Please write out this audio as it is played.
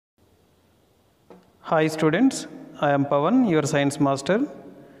Hi students, I am Pawan, your science master.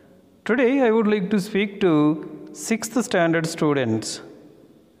 Today I would like to speak to 6th standard students.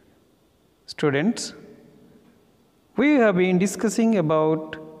 Students, we have been discussing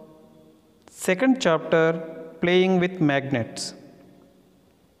about second chapter, playing with magnets.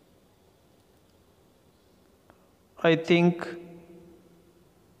 I think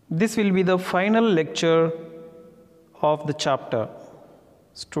this will be the final lecture of the chapter.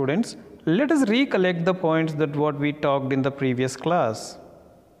 Students, let us recollect the points that what we talked in the previous class.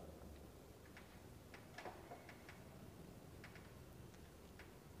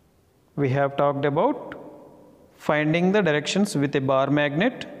 We have talked about finding the directions with a bar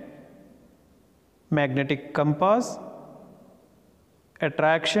magnet, magnetic compass,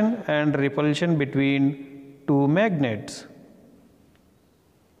 attraction and repulsion between two magnets,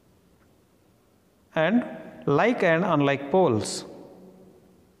 and like and unlike poles.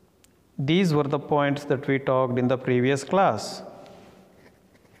 These were the points that we talked in the previous class.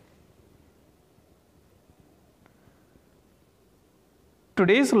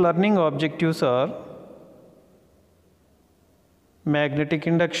 Today's learning objectives are magnetic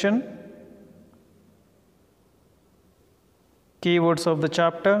induction, keywords of the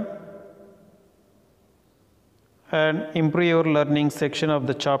chapter, and improve your learning section of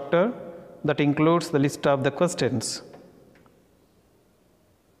the chapter that includes the list of the questions.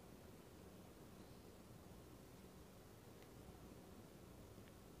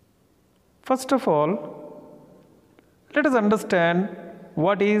 First of all, let us understand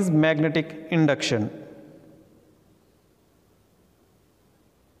what is magnetic induction.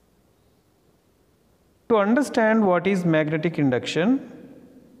 To understand what is magnetic induction,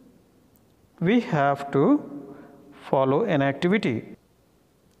 we have to follow an activity.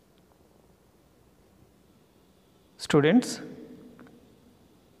 Students,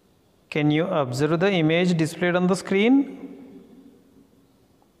 can you observe the image displayed on the screen?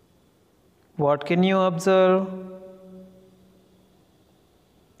 What can you observe?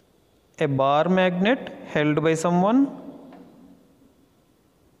 A bar magnet held by someone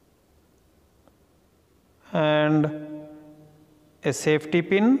and a safety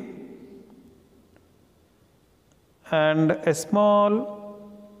pin and a small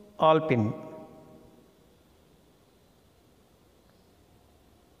awl pin.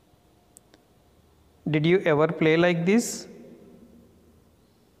 Did you ever play like this?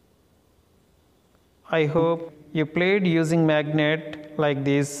 I hope you played using magnet like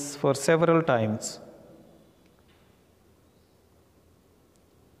this for several times.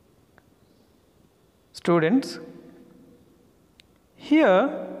 Students,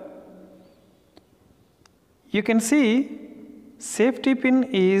 here you can see safety pin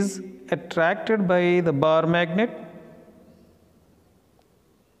is attracted by the bar magnet.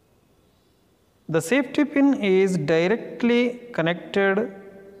 The safety pin is directly connected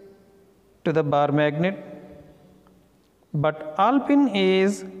to the bar magnet, but awl pin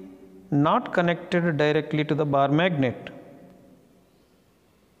is not connected directly to the bar magnet,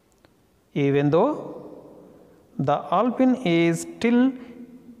 even though the awl pin is still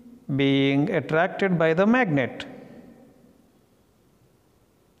being attracted by the magnet.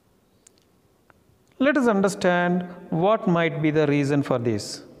 Let us understand what might be the reason for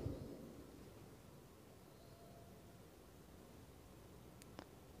this.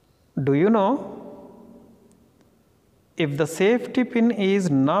 Do you know, if the safety pin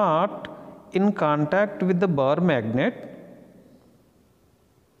is not in contact with the bar magnet,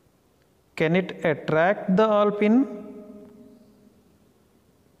 can it attract the awl pin?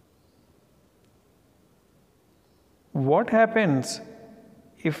 What happens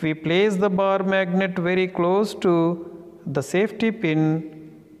if we place the bar magnet very close to the safety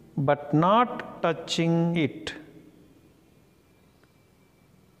pin but not touching it?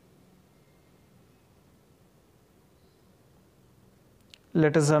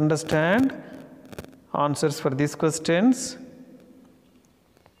 Let us understand answers for these questions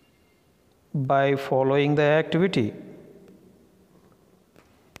by following the activity.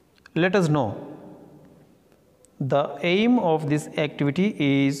 Let us know. The aim of this activity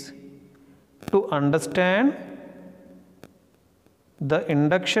is to understand the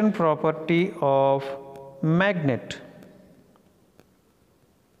induction property of magnet.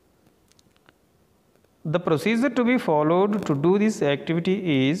 The procedure to be followed to do this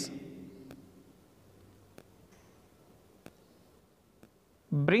activity is: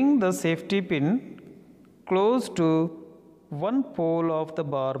 bring the safety pin close to one pole of the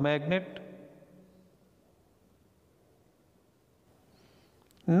bar magnet.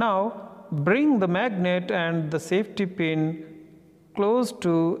 Now bring the magnet and the safety pin close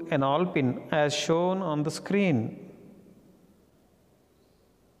to an alpine as shown on the screen.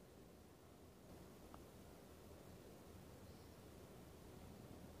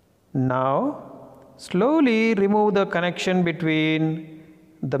 Now, slowly remove the connection between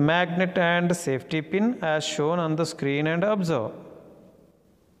the magnet and safety pin as shown on the screen and observe.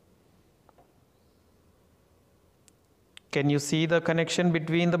 Can you see the connection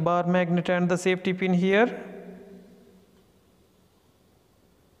between the bar magnet and the safety pin here?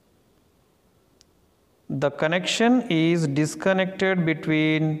 The connection is disconnected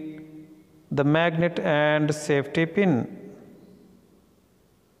between the magnet and safety pin.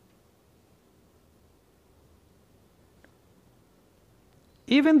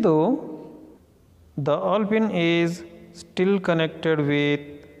 Even though the alpine is still connected with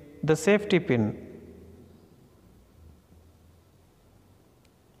the safety pin.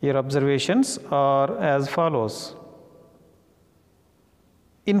 Your observations are as follows.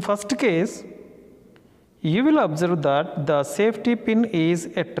 In first case, you will observe that the safety pin is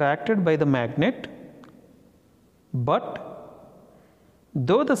attracted by the magnet, but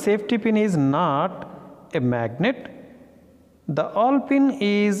though the safety pin is not a magnet, the alpine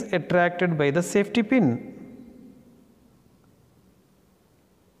is attracted by the safety pin.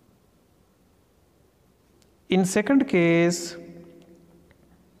 In second case,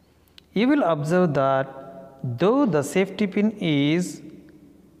 you will observe that though the safety pin is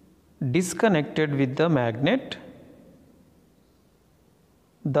disconnected with the magnet,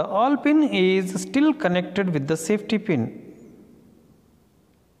 the alpine is still connected with the safety pin.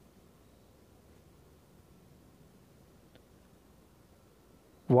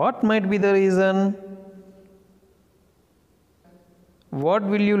 What might be the reason? What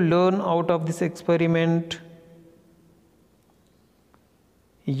will you learn out of this experiment?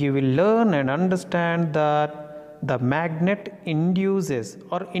 You will learn and understand that the magnet induces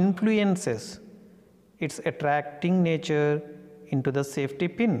or influences its attracting nature into the safety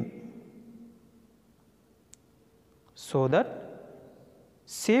pin, so that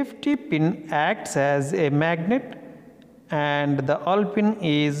safety pin acts as a magnet and the alpine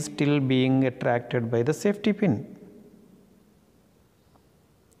is still being attracted by the safety pin.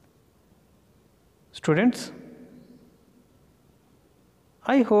 Students,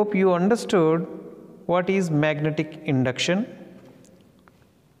 I hope you understood what is magnetic induction.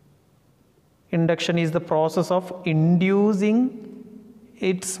 Induction is the process of inducing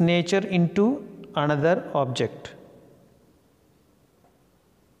its nature into another object.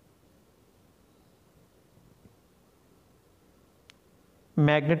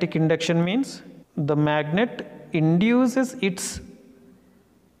 Magnetic induction means the magnet induces its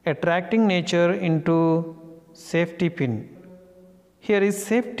attracting nature into safety pin. Here is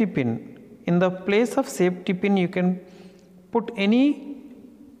safety pin. In the place of safety pin, you can put any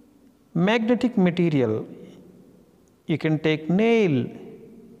magnetic material. You can take nail,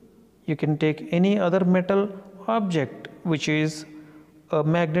 you can take any other metal object which is a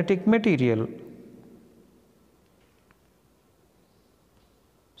magnetic material.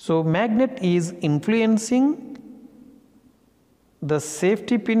 So magnet is influencing the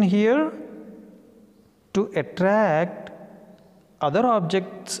safety pin here to attract other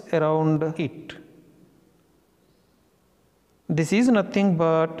objects around it. This is nothing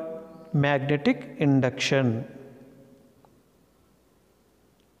but magnetic induction.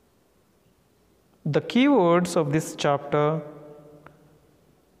 The keywords of this chapter,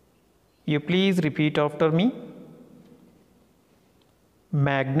 you please repeat after me.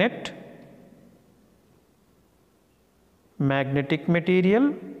 Magnet, magnetic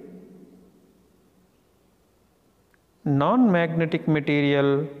material, non-magnetic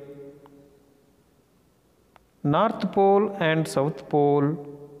material, North Pole and South Pole,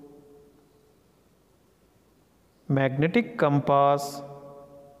 magnetic compass,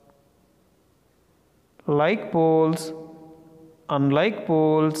 like poles, unlike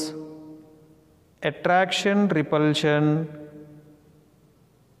poles, attraction, repulsion,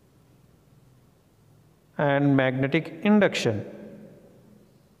 and magnetic induction.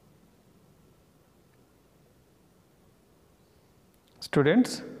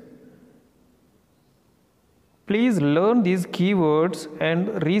 Students, please learn these keywords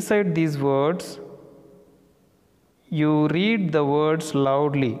and recite these words. You read the words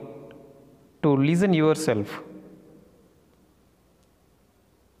loudly to listen yourself.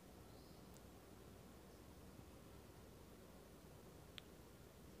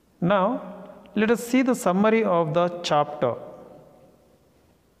 Now, let us see the summary of the chapter.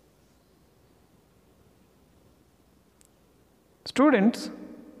 Students,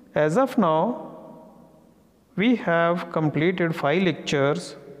 as of now, We have completed 5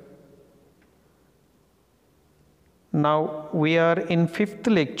 lectures. Now we are in 5th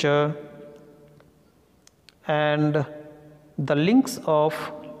lecture, and the links of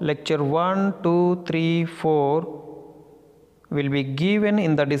lecture 1, 2, 3, 4 will be given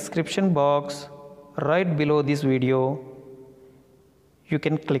in the description box right below this video. You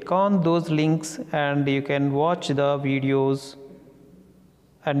can click on those links and you can watch the videos,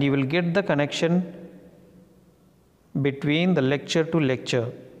 and you will get the connection between the lecture to lecture,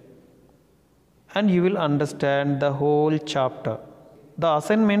 and you will understand the whole chapter. The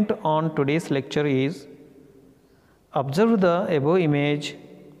assignment on today's lecture is: observe the above image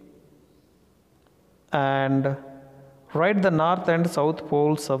and write the north and south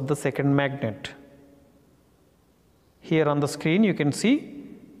poles of the second magnet. Here on the screen you can see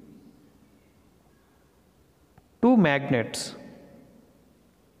 2 magnets.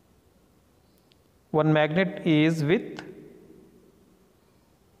 One magnet is with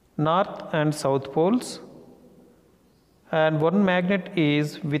north and south poles, and one magnet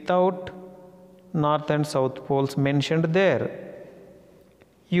is without north and south poles mentioned there.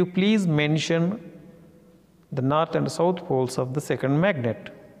 You please mention the north and south poles of the second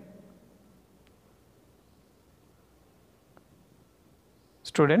magnet.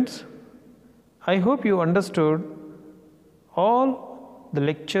 Students, I hope you understood all the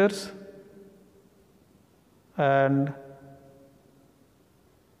lectures and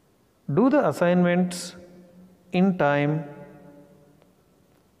do the assignments in time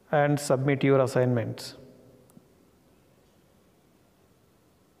and submit your assignments.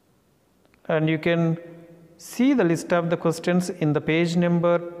 And you can see the list of the questions in the page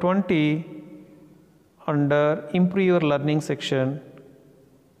number 20 under Improve Your Learning section.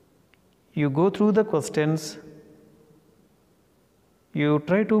 You go through the questions, you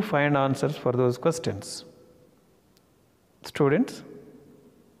try to find answers for those questions. Students,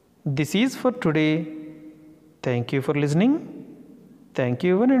 this is for today. Thank you for listening. Thank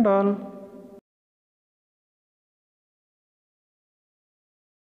you one and all.